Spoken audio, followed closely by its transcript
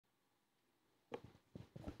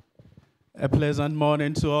A pleasant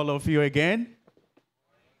morning to all of you again.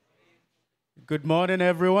 Good morning,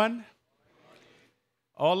 everyone.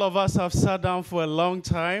 All of us have sat down for a long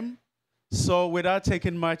time, so without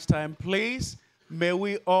taking much time, please, may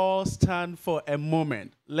we all stand for a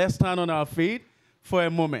moment. Let's stand on our feet for a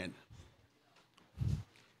moment.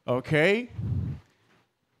 Okay.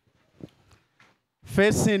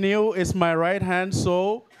 Facing you is my right hand,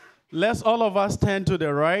 so let's all of us turn to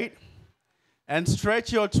the right and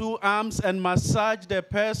stretch your two arms and massage the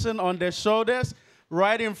person on the shoulders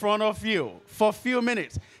right in front of you for a few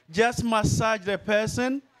minutes. Just massage the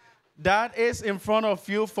person that is in front of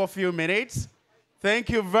you for a few minutes. Thank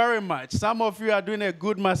you very much. Some of you are doing a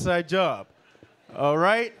good massage job. All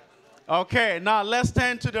right? Okay, now let's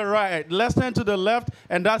turn to the right. Let's turn to the left,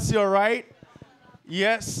 and that's your right.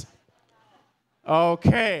 Yes.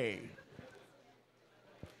 Okay.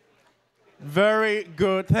 Very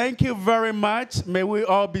good. Thank you very much. May we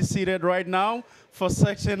all be seated right now for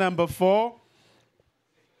section number 4.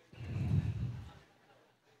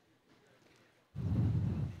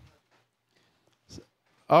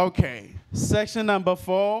 Okay, section number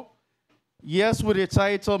 4. Yes, with the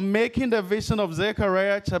title, Making the Vision of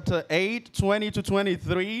Zechariah chapter 8, 20 to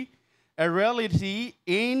 23, a reality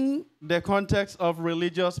in the context of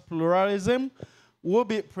religious pluralism, will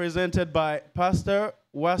be presented by Pastor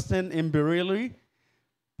Mbiriri.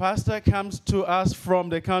 Pastor comes to us from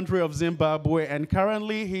the country of Zimbabwe, and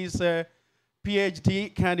currently he's a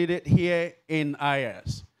PhD candidate here in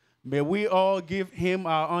AIIAS. May we all give him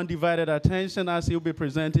our undivided attention as he'll be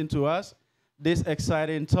presenting to us this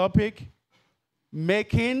exciting topic,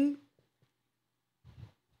 making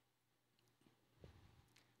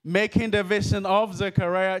the vision of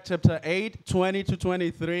Zechariah chapter 8, 20 to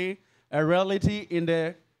 23, a reality in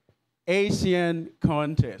the Asian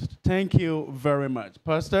context. Thank you very much.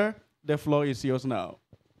 Pastor, the floor is yours now.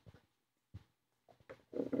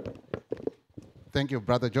 Thank you,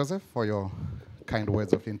 Brother Joseph, for your kind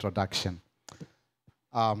words of introduction.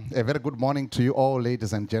 A very good morning to you all,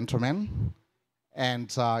 ladies and gentlemen.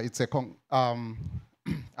 And I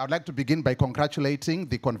would like to begin by congratulating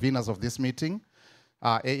the conveners of this meeting,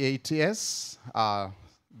 AIIAS,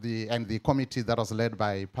 and the committee that was led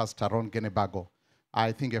by Pastor Ron Genebago.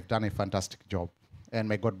 I think you've done a fantastic job, and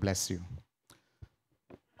may God bless you.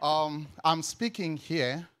 I'm speaking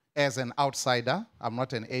here as an outsider. I'm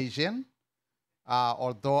not an Asian,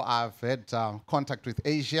 although I've had contact with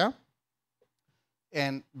Asia.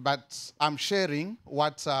 But I'm sharing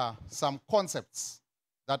what some concepts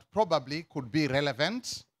that probably could be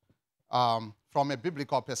relevant from a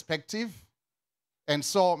biblical perspective. And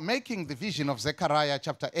so making the vision of Zechariah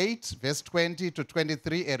chapter 8, verse 20 to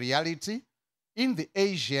 23 a reality in the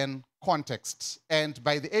Asian context. And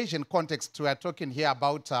by the Asian context, we are talking here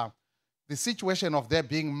about the situation of there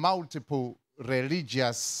being multiple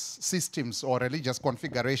religious systems or religious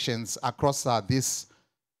configurations across this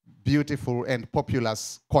beautiful and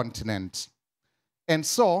populous continent. And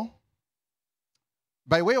so,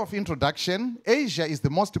 by way of introduction, Asia is the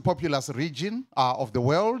most populous region of the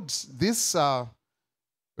world. This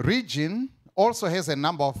region also has a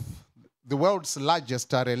number of the world's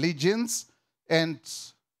largest religions. And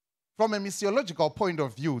from a missiological point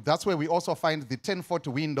of view, that's where we also find the 1040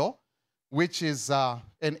 window, which is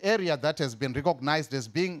an area that has been recognized as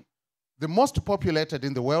being the most populated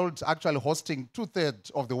in the world, actually hosting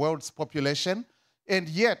 2/3 of the world's population, and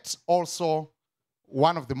yet also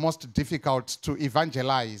one of the most difficult to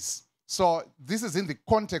evangelize. So this is in the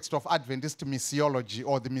context of Adventist missiology,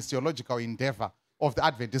 or the missiological endeavor of the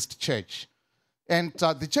Adventist church. And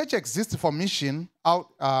the church exists for mission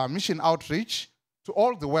outreach to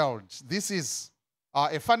all the world. This is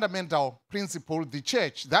a fundamental principle. The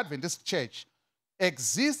church, the Adventist church,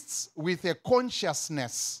 exists with a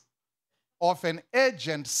consciousness of an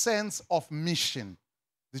urgent sense of mission.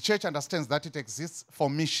 The church understands that it exists for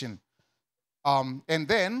mission. And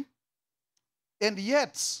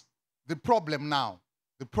yet, the problem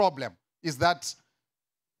is that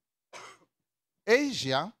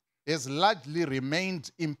Asia has largely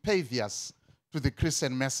remained impervious to the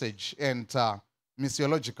Christian message and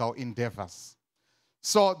missiological endeavors.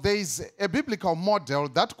 So there is a biblical model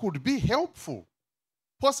that could be helpful,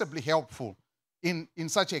 possibly helpful, in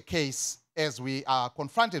such a case as we are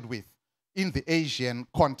confronted with in the Asian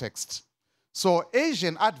context. So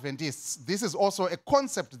Asian Adventists, this is also a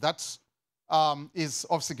concept that is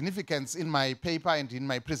of significance in my paper and in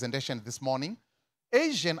my presentation this morning.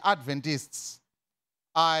 Asian Adventists,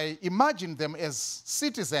 I imagine them as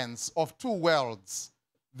citizens of two worlds,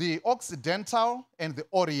 the Occidental and the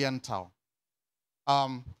Oriental.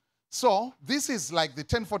 So this is like the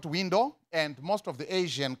 10-foot window, and most of the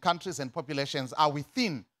Asian countries and populations are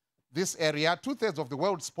within this area. 2/3 of the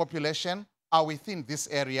world's population are within this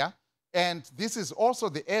area. And this is also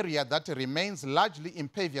the area that remains largely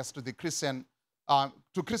impervious to the Christian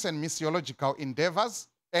missiological endeavors.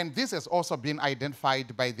 And this has also been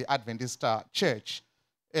identified by the Adventist Church,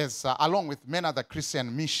 as, along with many other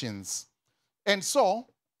Christian missions. And so,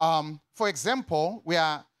 for example, we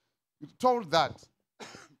are told that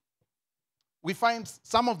we find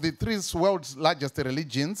some of the three world's largest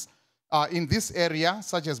religions in this area,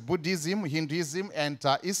 such as Buddhism, Hinduism, and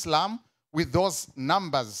Islam, with those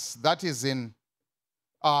numbers that is in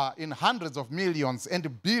hundreds of millions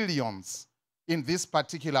and billions in this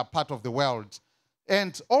particular part of the world.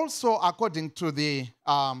 And also, according to the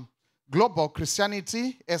Global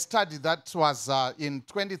Christianity, a study that was in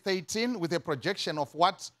 2013 with a projection of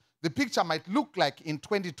what the picture might look like in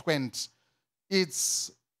 2020,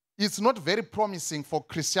 it's not very promising for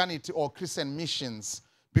Christianity or Christian missions,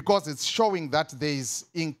 because it's showing that there is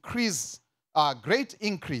great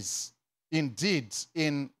increase indeed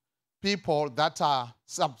in people that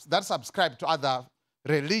subscribe to other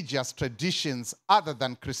religious traditions other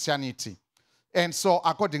than Christianity. And so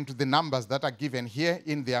according to the numbers that are given here,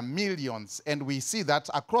 in their millions, and we see that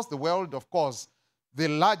across the world, of course, the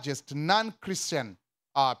largest non-Christian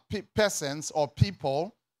persons or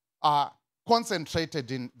people are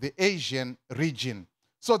concentrated in the Asian region.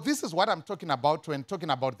 So this is what I'm talking about when talking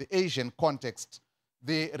about the Asian context,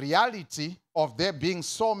 the reality of there being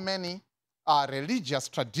so many religious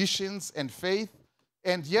traditions and faith,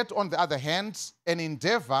 and yet on the other hand, an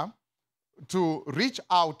endeavor to reach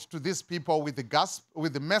out to these people with the gospel,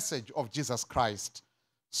 with the message of Jesus Christ.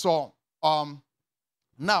 So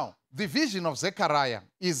now, the vision of Zechariah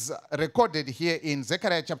is recorded here in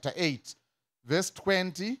Zechariah chapter 8, verse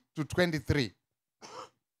 20 to 23.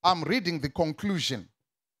 I'm reading the conclusion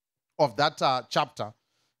of that chapter.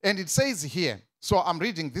 And it says here, so I'm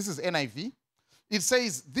reading, this is NIV. It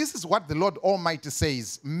says, this is what the Lord Almighty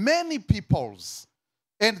says, many peoples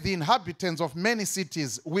and the inhabitants of many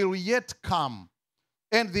cities will yet come,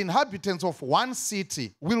 and the inhabitants of one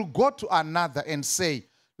city will go to another and say,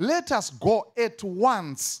 let us go at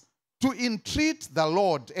once to entreat the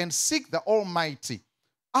Lord and seek the Almighty.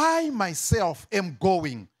 I myself am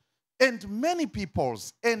going, and many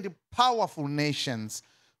peoples and powerful nations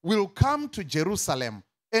will come to Jerusalem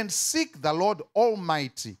and seek the Lord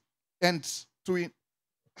Almighty and to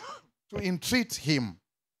entreat him.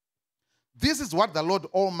 This is what the Lord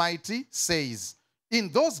Almighty says. In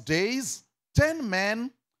those days, 10 men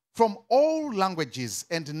from all languages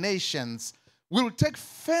and nations will take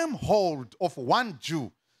firm hold of one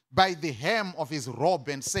Jew by the hem of his robe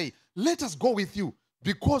and say, let us go with you,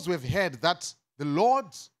 because we've heard that the Lord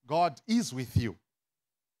God is with you.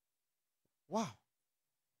 Wow.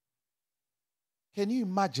 Can you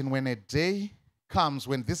imagine when a day comes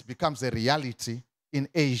when this becomes a reality in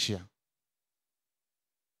Asia?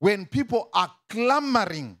 When people are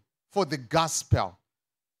clamoring for the gospel.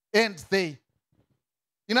 And they,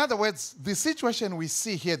 in other words, the situation we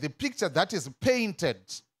see here, the picture that is painted,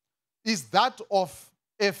 is that of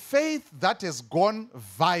a faith that has gone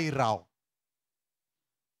viral.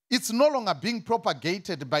 It's no longer being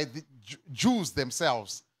propagated by the Jews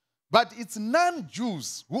themselves, but it's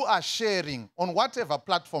non-Jews who are sharing on whatever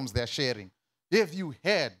platforms they're sharing. Have you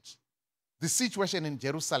heard the situation in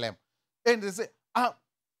Jerusalem? And they say,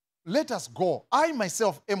 let us go. I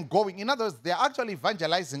myself am going. In other words, they're actually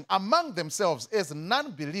evangelizing among themselves as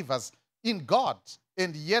non-believers in God.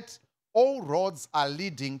 And yet, all roads are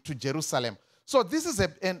leading to Jerusalem. So this is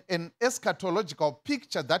an eschatological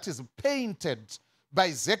picture that is painted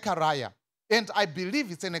by Zechariah. And I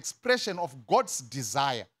believe it's an expression of God's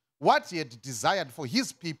desire. What he had desired for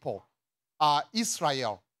his people,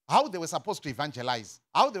 Israel. How they were supposed to evangelize.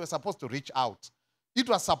 How they were supposed to reach out. It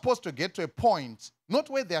was supposed to get to a point, not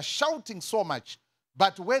where they are shouting so much,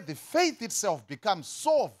 but where the faith itself becomes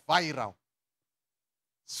so viral.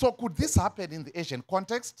 So could this happen in the Asian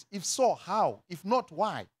context? If so, how? If not,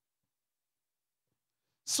 why?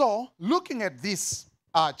 So, looking at this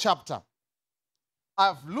chapter,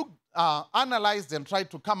 I've analyzed and tried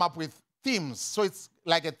to come up with themes. So it's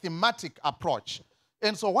like a thematic approach.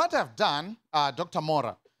 And so what I've done, Dr.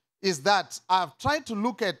 Mora, is that I've tried to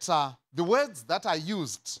look at the words that are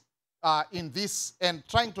used in this and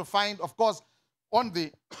trying to find, of course, on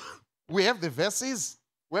the, we have the verses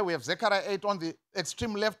where we have Zechariah 8 on the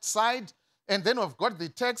extreme left side, and then we've got the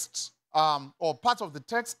text or part of the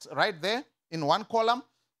text right there in one column,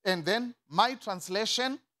 and then my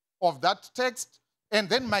translation of that text, and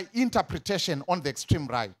then my interpretation on the extreme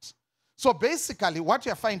right. So basically, what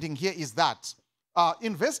you're finding here is that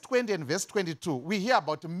in verse 20 and verse 22, we hear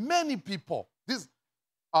about many people. These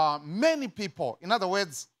many people. In other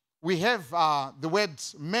words, we have the word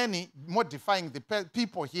many modifying the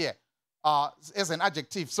people here as an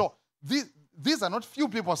adjective. So these are not few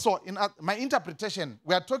people. So in my interpretation,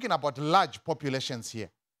 we are talking about large populations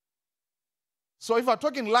here. So if we're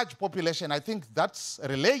talking large population, I think that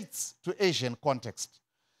relates to Asian context.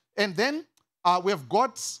 And then we've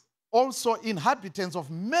got also inhabitants of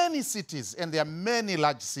many cities, and there are many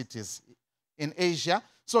large cities in Asia.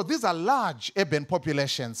 So these are large urban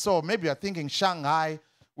populations. So maybe you're thinking Shanghai,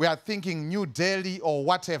 we are thinking New Delhi, or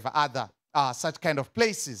whatever other such kind of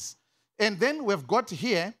places. And then we've got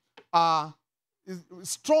here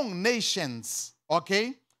strong nations,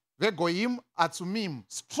 okay? Vegoim atsumim,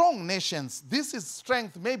 strong nations. This is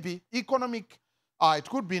strength, maybe economic, it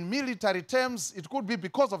could be in military terms, it could be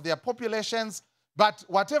because of their populations, but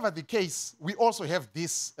whatever the case, we also have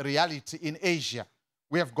this reality in Asia.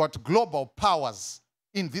 We have got global powers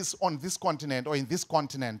on this continent or in this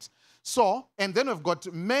continent. So, and then we've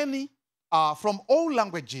got many from all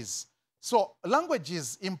languages. So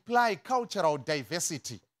languages imply cultural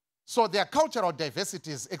diversity. So there are cultural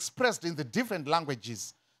diversities expressed in the different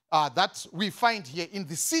languages that we find here in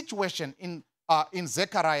the situation in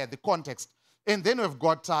Zechariah, the context. And then we've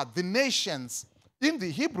got the nations. In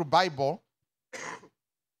the Hebrew Bible,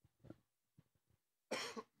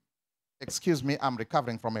 excuse me, I'm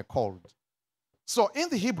recovering from a cold. So in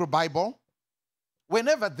the Hebrew Bible,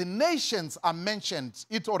 whenever the nations are mentioned,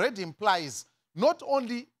 it already implies not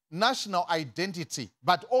only national identity,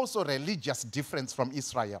 but also religious difference from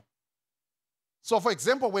Israel. So for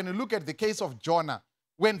example, when you look at the case of Jonah,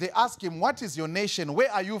 when they ask him, what is your nation?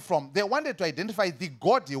 Where are you from? They wanted to identify the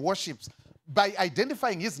God he worships by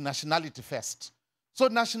identifying his nationality first. So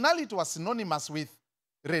nationality was synonymous with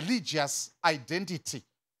religious identity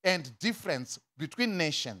and difference between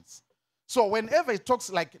nations. So whenever it talks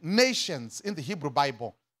like nations in the Hebrew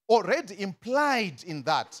Bible, already implied in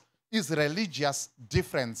that is religious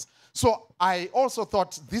difference. So I also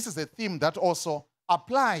thought this is a theme that also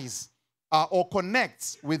applies or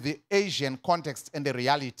connects with the Asian context and the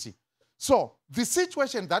reality. So the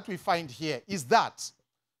situation that we find here is that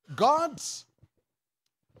God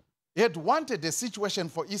had wanted a situation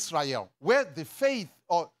for Israel where the faith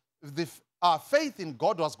or the faith in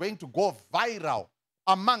God was going to go viral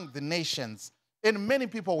among the nations, and many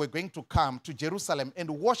people were going to come to Jerusalem and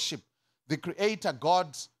worship the Creator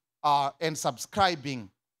God and subscribing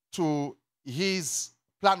to his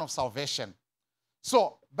plan of salvation.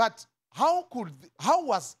 So, but how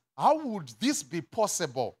would this be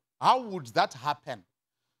possible? How would that happen?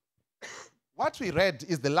 What we read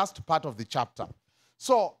is the last part of the chapter.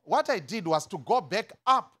 So what I did was to go back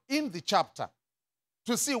up in the chapter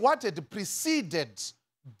to see what had preceded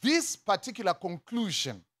this particular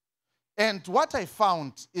conclusion. And what I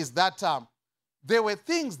found is that there were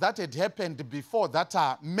things that had happened before that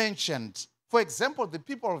are mentioned. For example, the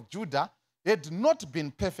people of Judah had not been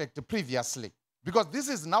perfect previously, because this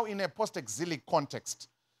is now in a post-exilic context.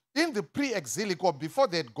 In the pre-exilic, or before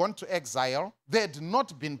they had gone to exile, they had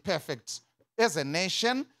not been perfect as a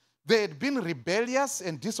nation. They had been rebellious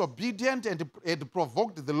and disobedient and had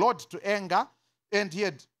provoked the Lord to anger, and he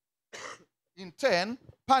had in turn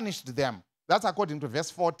punished them. That's according to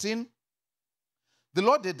verse 14. The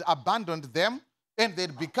Lord had abandoned them, and they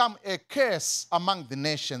had become a curse among the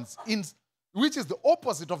nations, which is the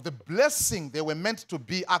opposite of the blessing they were meant to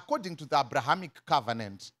be according to the Abrahamic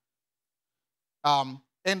covenant.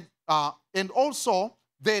 And also,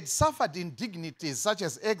 they had suffered indignities such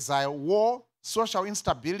as exile, war, social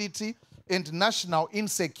instability, and national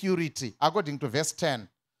insecurity, according to verse 10.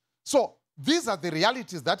 So these are the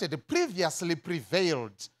realities that had previously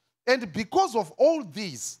prevailed. And because of all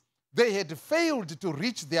these, they had failed to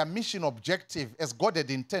reach their mission objective as God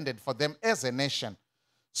had intended for them as a nation.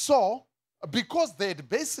 So, because they had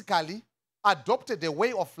basically adopted a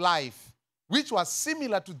way of life which was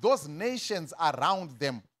similar to those nations around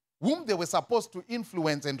them, whom they were supposed to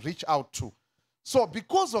influence and reach out to. So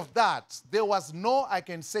because of that, there was no, I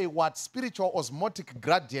can say, spiritual osmotic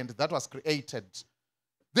gradient that was created.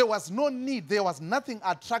 There was no need, there was nothing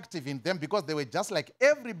attractive in them because they were just like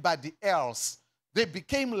everybody else. They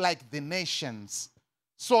became like the nations.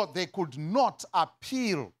 So they could not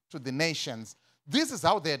appeal to the nations. This is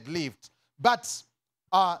how they had lived. But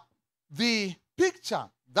the picture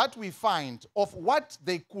that we find of what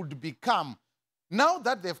they could become, now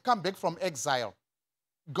that they've come back from exile,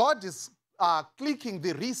 God is clicking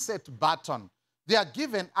the reset button. They are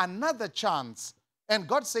given another chance. And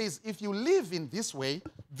God says, if you live in this way,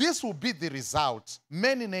 this will be the result.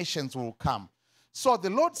 Many nations will come. So the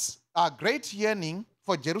Lord's great yearning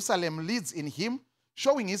for Jerusalem leads in him,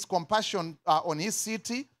 showing his compassion on his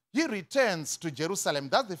city. He returns to Jerusalem.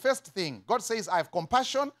 That's the first thing. God says, I have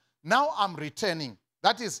compassion, now I'm returning.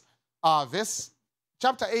 That is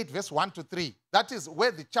chapter 8, verse 1 to 3. That is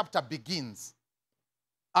where the chapter begins.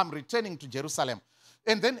 I'm returning to Jerusalem.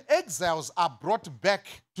 And then exiles are brought back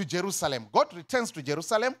to Jerusalem. God returns to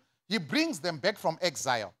Jerusalem. He brings them back from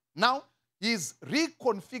exile. Now, he's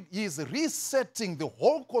resetting the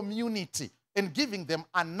whole community and giving them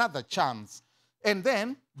another chance. And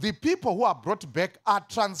then the people who are brought back are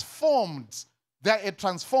transformed. They're a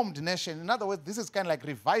transformed nation. In other words, this is kind of like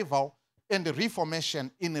revival and reformation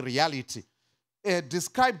in reality.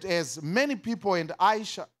 Described as many people and I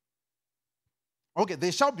shall... Okay,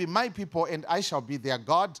 they shall be my people and I shall be their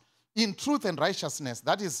God in truth and righteousness.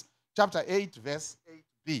 That is chapter 8, verse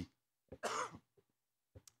 8b.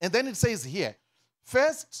 And then it says here,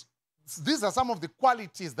 first, these are some of the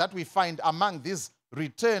qualities that we find among these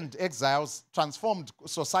returned exiles, transformed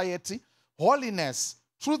society: holiness,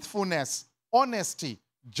 truthfulness, honesty,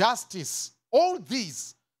 justice. All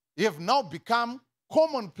these have now become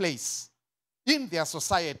commonplace in their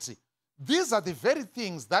society. These are the very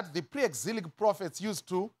things that the pre-exilic prophets used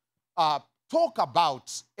to talk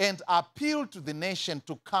about and appeal to the nation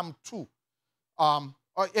to come to.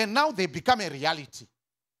 And now they become a reality.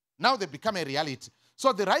 Now they become a reality.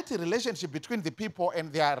 So the right relationship between the people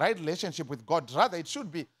and their right relationship with God, rather it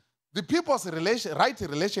should be the people's right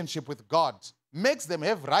relationship with God makes them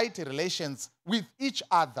have right relations with each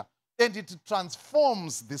other. And it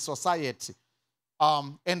transforms the society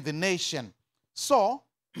and the nation. So,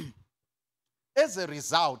 as a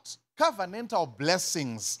result, covenantal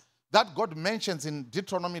blessings that God mentions in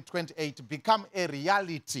Deuteronomy 28 become a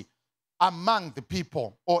reality among the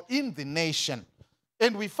people or in the nation.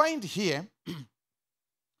 And we find here,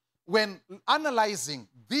 when analyzing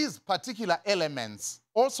these particular elements,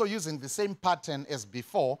 also using the same pattern as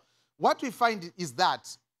before, what we find is that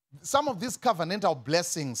some of these covenantal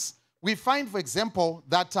blessings, we find, for example,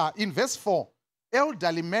 that in verse 4,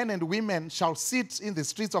 elderly men and women shall sit in the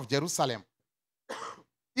streets of Jerusalem,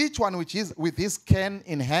 each one which is with his cane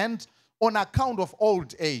in hand, on account of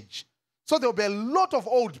old age. So there will be a lot of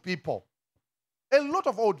old people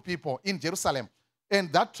in Jerusalem.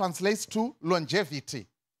 And that translates to longevity.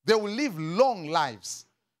 They will live long lives.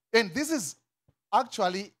 And this is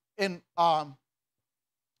actually as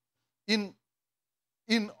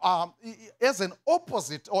an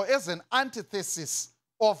opposite or as an antithesis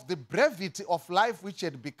of the brevity of life which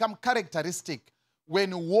had become characteristic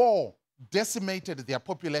when war decimated their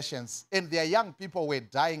populations and their young people were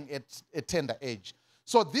dying at a tender age.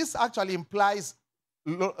 So this actually implies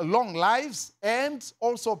long lives and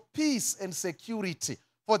also peace and security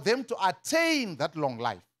for them to attain that long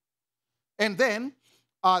life. And then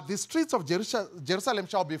the streets of Jerusalem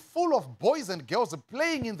shall be full of boys and girls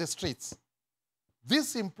playing in the streets.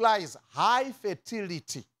 This implies high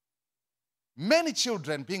fertility, many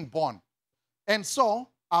children being born. And so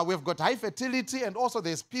we've got high fertility, and also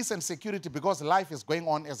there's peace and security because life is going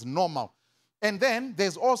on as normal. And then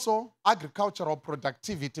there's also agricultural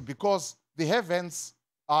productivity because the heavens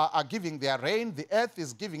are giving their rain, the earth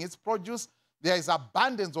is giving its produce, there is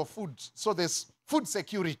abundance of food, so there's food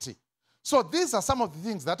security. So these are some of the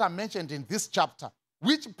things that are mentioned in this chapter,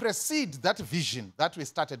 which precede that vision that we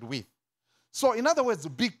started with. So in other words,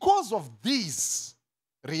 because of these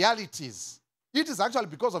realities, it is actually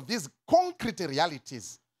because of these concrete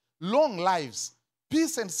realities, long lives,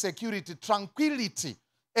 peace and security, tranquility,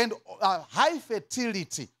 and high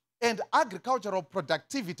fertility, and agricultural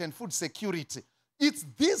productivity and food security. It's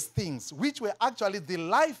these things which were actually the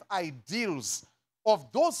life ideals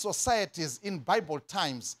of those societies in Bible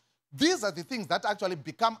times. These are the things that actually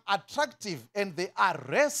become attractive, and they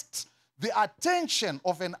arrest the attention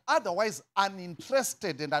of an otherwise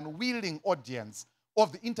uninterested and unwilling audience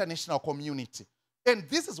of the international community. And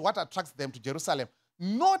this is what attracts them to Jerusalem.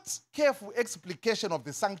 Not careful explication of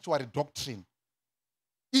the sanctuary doctrine.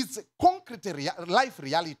 It's concrete life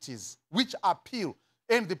realities which appeal,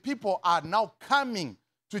 and the people are now coming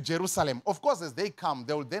to Jerusalem. Of course, as they come,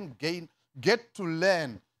 they will then get to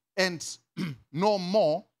learn and know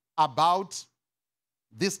more about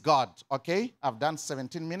this God. Okay, I've done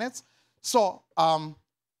 17 minutes. So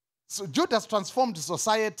Judah's transformed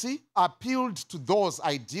society appealed to those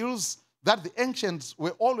ideals that the ancients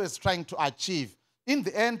were always trying to achieve. In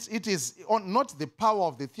the end, it is not the power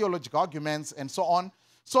of the theological arguments and so on.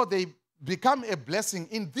 So they become a blessing.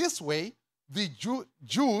 In this way, the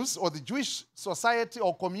Jews or the Jewish society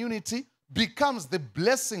or community becomes the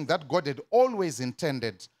blessing that God had always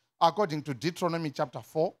intended, according to Deuteronomy chapter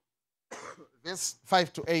 4, verse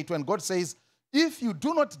 5 to 8, when God says, if you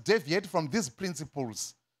do not deviate from these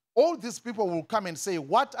principles, all these people will come and say,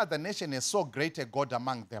 what other nation is so great a God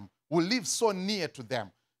among them, will live so near to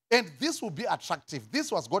them? And this will be attractive.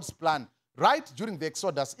 This was God's plan right during the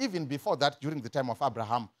Exodus, even before that, during the time of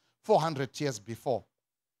Abraham, 400 years before.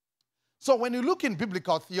 So when you look in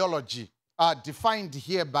biblical theology, defined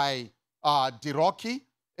here by DeRocky,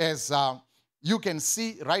 as you can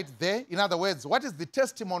see right there, in other words, what is the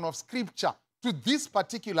testimony of Scripture to this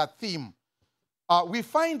particular theme? We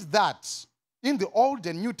find that in the Old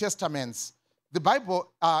and New Testaments, the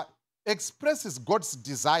Bible expresses God's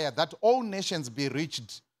desire that all nations be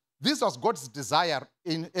reached. This was God's desire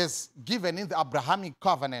as given in the Abrahamic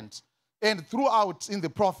covenant and throughout in the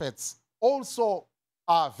prophets, also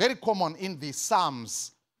very common in the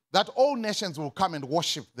Psalms, that all nations will come and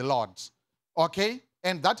worship the Lord. Okay?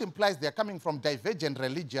 And that implies they're coming from divergent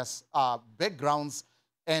religious backgrounds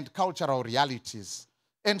and cultural realities.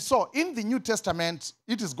 And so in the New Testament,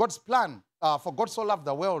 it is God's plan for God so loved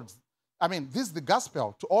the world. I mean, this is the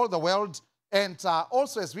gospel to all the world. And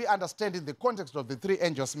also, as we understand in the context of the three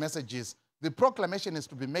angels' messages, the proclamation is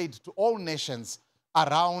to be made to all nations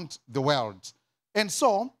around the world. And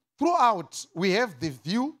so, throughout, we have the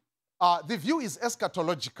view. The view is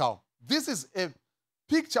eschatological. This is a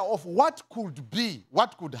picture of what could be,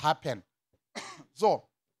 what could happen. So,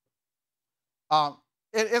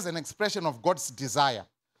 as an expression of God's desire.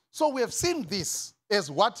 So we have seen this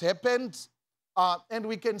as what happened, and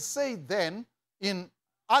we can say then, in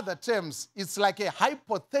other terms, it's like a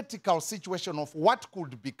hypothetical situation of what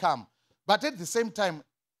could become, but at the same time,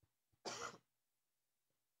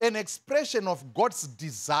 an expression of God's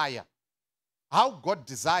desire, how God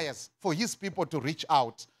desires for his people to reach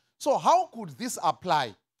out. So how could this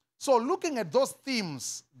apply? So looking at those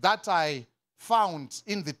themes that I found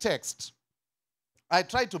in the text, I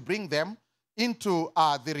try to bring them into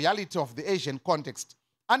the reality of the Asian context.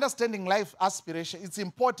 Understanding life aspiration, it's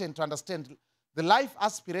important to understand the life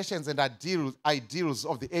aspirations and ideals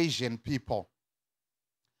of the Asian people.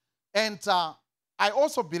 And I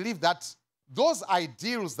also believe that those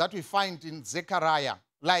ideals that we find in Zechariah,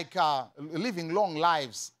 like living long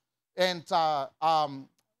lives and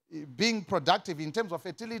being productive in terms of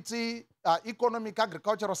fertility, economic,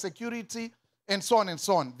 agricultural security, and so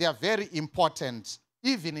on, they are very important,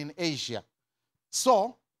 even in Asia.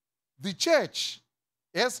 So the church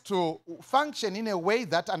has to function in a way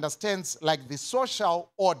that understands like the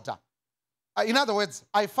social order. In other words,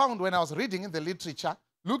 I found when I was reading in the literature,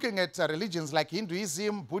 looking at religions like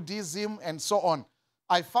Hinduism, Buddhism, and so on,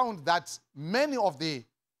 I found that many of the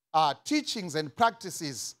teachings and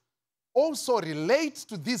practices also relate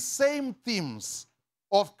to these same themes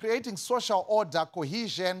of creating social order,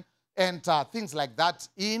 cohesion, and things like that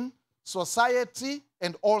in society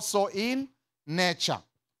and also in nature.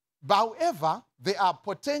 However, there are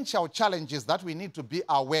potential challenges that we need to be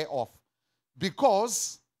aware of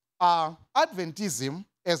because Adventism,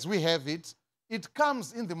 as we have it, it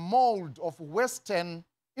comes in the mold of Western,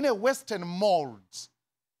 in a Western mold.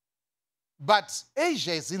 But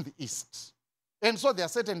Asia is in the East. And so there are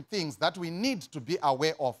certain things that we need to be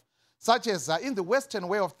aware of, such as in the Western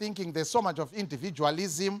way of thinking, there's so much of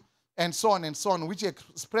individualism and so on, which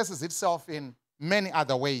expresses itself in many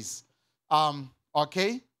other ways.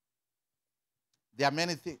 Okay? There are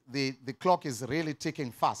many things. The clock is really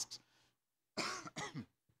ticking fast.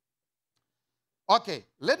 Okay,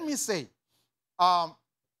 let me say,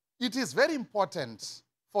 it is very important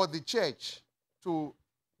for the church to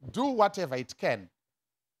do whatever it can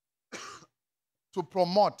to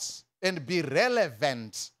promote and be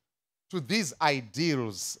relevant to these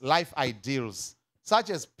ideals, life ideals, such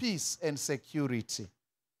as peace and security.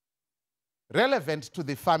 Relevant to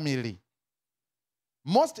the family.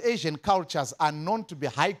 Most Asian cultures are known to be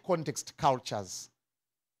high-context cultures,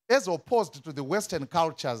 as opposed to the Western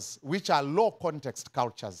cultures, which are low-context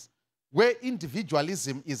cultures, where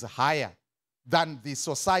individualism is higher than the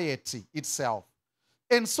society itself.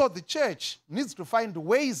 And so the church needs to find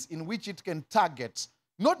ways in which it can target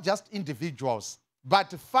not just individuals,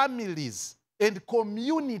 but families and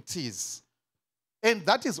communities. And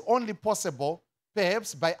that is only possible,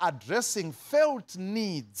 perhaps, by addressing felt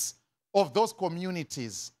needs of those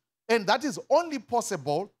communities. And that is only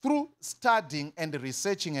possible through studying and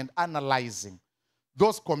researching and analyzing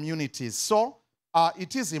those communities. So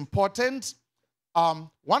it is important.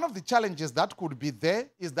 One of the challenges that could be there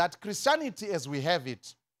is that Christianity as we have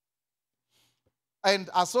it, and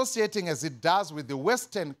associating as it does with the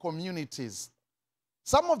Western communities,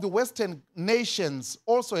 some of the Western nations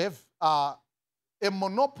also have a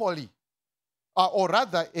monopoly, or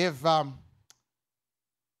rather have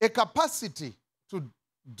a capacity to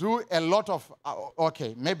do a lot of,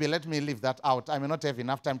 okay, maybe let me leave that out. I may not have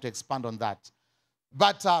enough time to expand on that.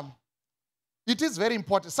 But it is very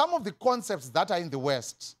important. Some of the concepts that are in the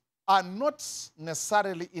West are not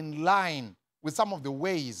necessarily in line with some of the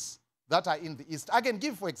ways that are in the East. I can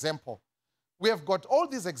give, for example, we have got all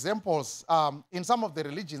these examples in some of the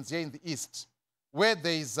religions here in the East where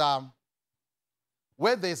there's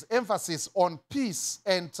emphasis on peace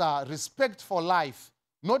and respect for life,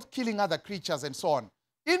 not killing other creatures and so on.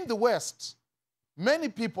 In the West, many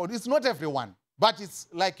people, it's not everyone, but it's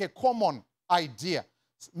like a common idea.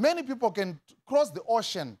 Many people can cross the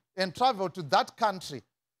ocean and travel to that country,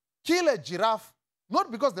 kill a giraffe,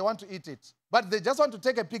 not because they want to eat it, but they just want to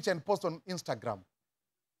take a picture and post on Instagram.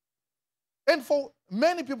 And for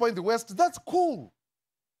many people in the West, that's cool.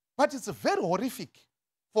 But it's very horrific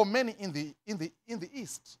for many in the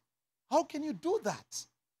East. How can you do that?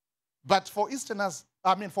 But for Easterners,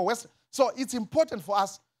 for West, so it's important for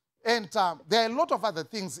us. And there are a lot of other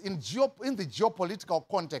things in the geopolitical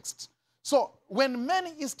context. So when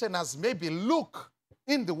many Easterners maybe look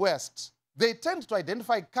in the West, they tend to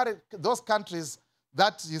identify those countries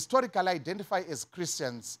that historically identify as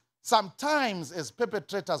Christians, sometimes as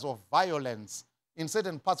perpetrators of violence in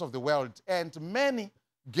certain parts of the world. And many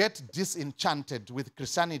get disenchanted with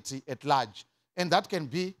Christianity at large. And that can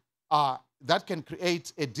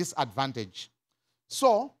create a disadvantage.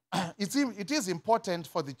 So it is important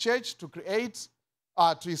for the church to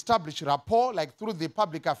to establish rapport, like through the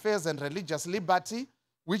public affairs and religious liberty,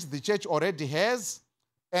 which the church already has.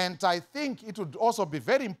 And I think it would also be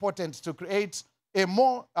very important to create a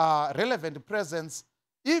more relevant presence,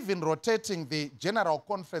 even rotating the general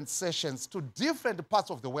conference sessions to different parts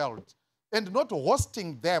of the world and not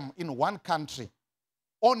hosting them in one country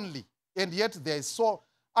only. And yet there is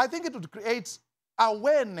I think it would create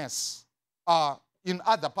awareness in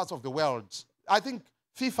other parts of the world. I think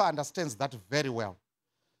FIFA understands that very well.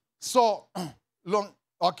 So,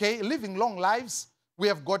 living long lives, we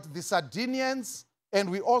have got the Sardinians, and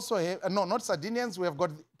we also have, no, not Sardinians, we have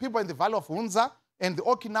got people in the Valley of Hunza and the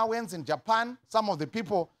Okinawans in Japan, some of the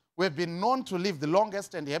people who have been known to live the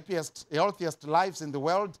longest and happiest, healthiest lives in the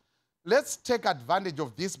world. Let's take advantage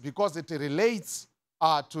of this because it relates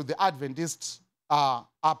to the Adventist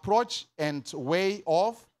approach and way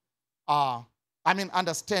of,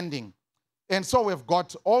 understanding. And so we've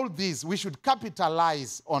got all these. We should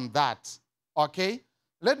capitalize on that, okay?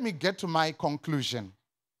 Let me get to my conclusion.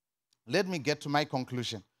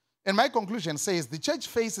 And my conclusion says, the church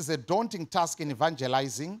faces a daunting task in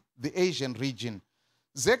evangelizing the Asian region.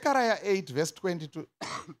 Zechariah 8, verse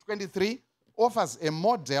 23 offers a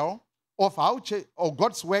model of how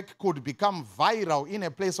God's work could become viral in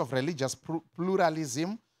a place of religious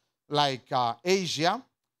pluralism like Asia.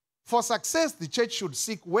 For success, the church should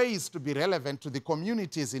seek ways to be relevant to the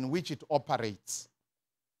communities in which it operates.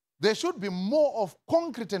 There should be more of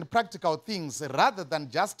concrete and practical things rather than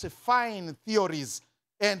just fine theories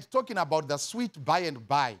and talking about the sweet by and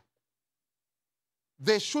by.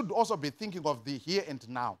 They should also be thinking of the here and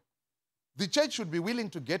now. The church should be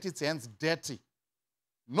willing to get its hands dirty,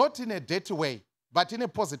 not in a dirty way, but in a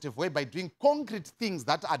positive way by doing concrete things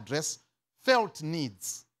that address felt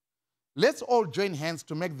needs. Let's all join hands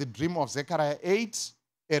to make the dream of Zechariah 8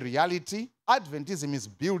 a reality. Adventism is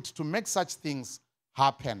built to make such things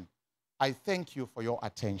happen. I thank you for your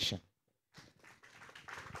attention.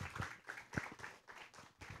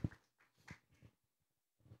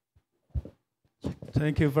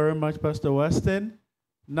 Thank you very much, Pastor Weston.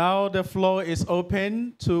 Now the floor is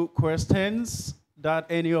open to questions that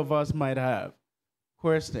any of us might have.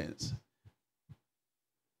 Questions?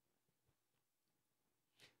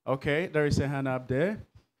 Okay, there is a hand up there.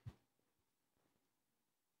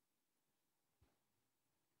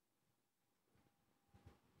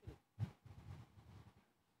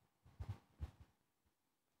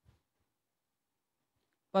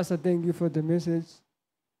 Pastor, thank you for the message.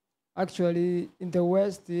 Actually, in the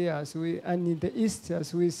West and in the East,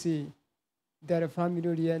 as we see, they're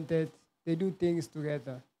family-oriented. They do things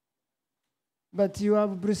together. But you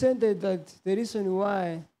have presented that the reason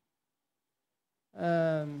why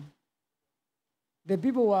the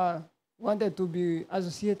people who wanted to be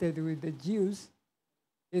associated with the Jews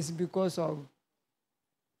is because of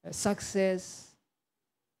success,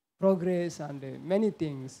 progress, and many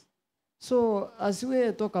things. So as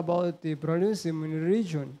we talk about the pluralism in the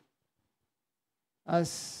region,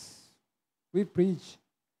 as we preach,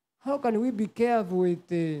 how can we be careful with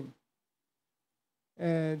the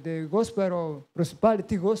gospel of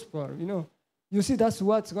prosperity gospel? You know, You see, that's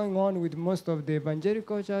what's going on with most of the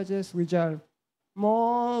evangelical churches, which are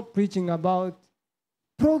more preaching about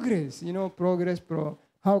progress,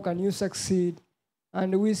 how can you succeed?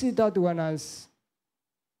 And we see that one as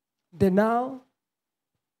the now,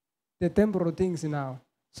 the temporal things now.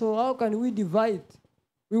 So how can we divide?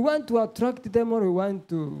 We want to attract them or we want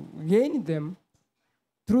to gain them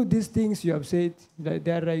through these things you have said, that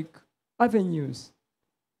they are like avenues.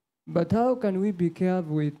 But how can we be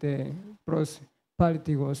careful with the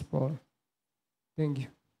prosperity gospel? Thank you.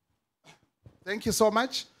 Thank you so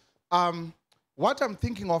much. What I'm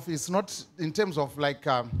thinking of is not in terms of like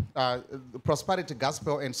prosperity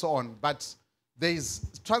gospel and so on, but there is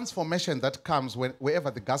transformation that comes wherever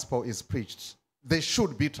the gospel is preached. There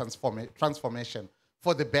should be transformation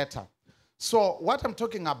for the better. So what I'm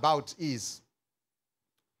talking about is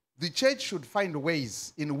the church should find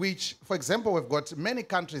ways in which, for example, we've got many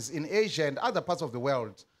countries in Asia and other parts of the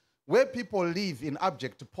world where people live in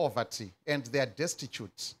abject poverty and they are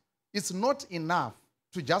destitute. It's not enough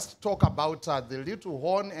to just talk about the little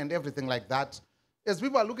horn and everything like that. As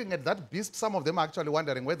people are looking at that beast, some of them are actually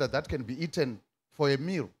wondering whether that can be eaten for a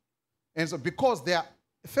meal. And so because their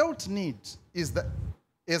felt need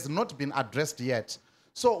has not been addressed yet.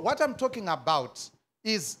 So what I'm talking about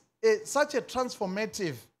is such a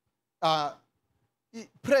transformative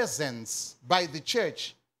presence by the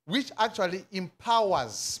church, which actually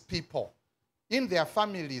empowers people in their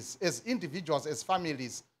families, as individuals, as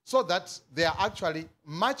families, so that they are actually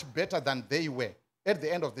much better than they were at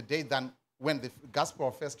the end of the day than when the gospel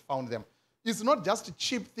first found them. It's not just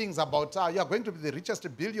cheap things about you are going to be the richest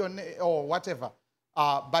billionaire or whatever,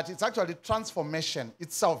 but it's actually transformation.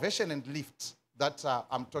 It's salvation and lift that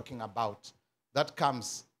I'm talking about. That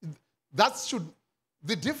comes.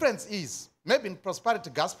 The difference is, maybe in prosperity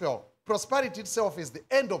gospel, prosperity itself is the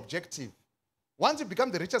end objective. Once you become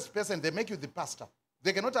the richest person, they make you the pastor.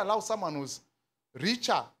 They cannot allow someone who's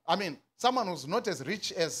richer, someone who's not as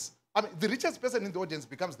rich as, the richest person in the audience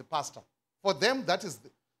becomes the pastor. For them,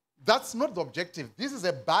 that's not the objective. This is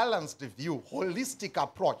a balanced view, holistic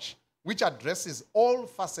approach, which addresses all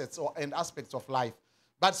facets and aspects of life.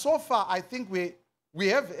 But so far, I think we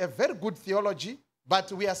have a very good theology,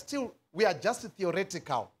 but we are just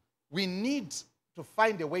theoretical. We need to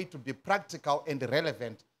find a way to be practical and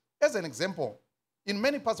relevant. As an example, in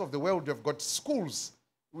many parts of the world, we've got schools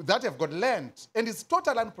that have got land, and it's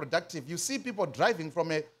totally unproductive. You see people driving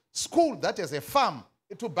from a school that has a farm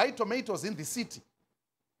to buy tomatoes in the city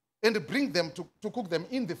and bring them to cook them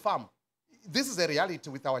in the farm. This is a reality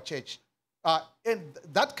with our church. And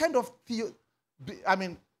that kind of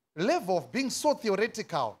level of being so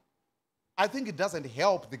theoretical, I think it doesn't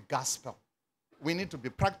help the gospel. We need to be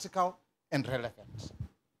practical and relevant.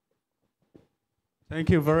 Thank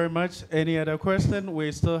you very much. Any other question?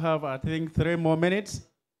 We still have, I think, 3 more minutes.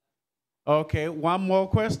 Okay, one more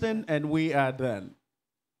question and we are done.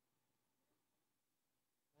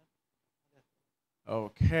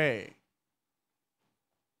 Okay.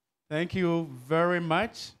 Thank you very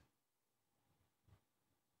much.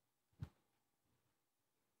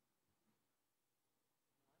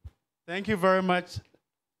 Thank you very much,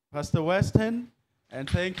 Pastor Weston, and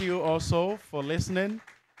thank you also for listening.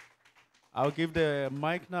 I'll give the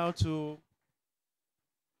mic now to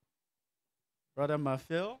Brother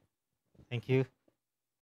Mafil. Thank you.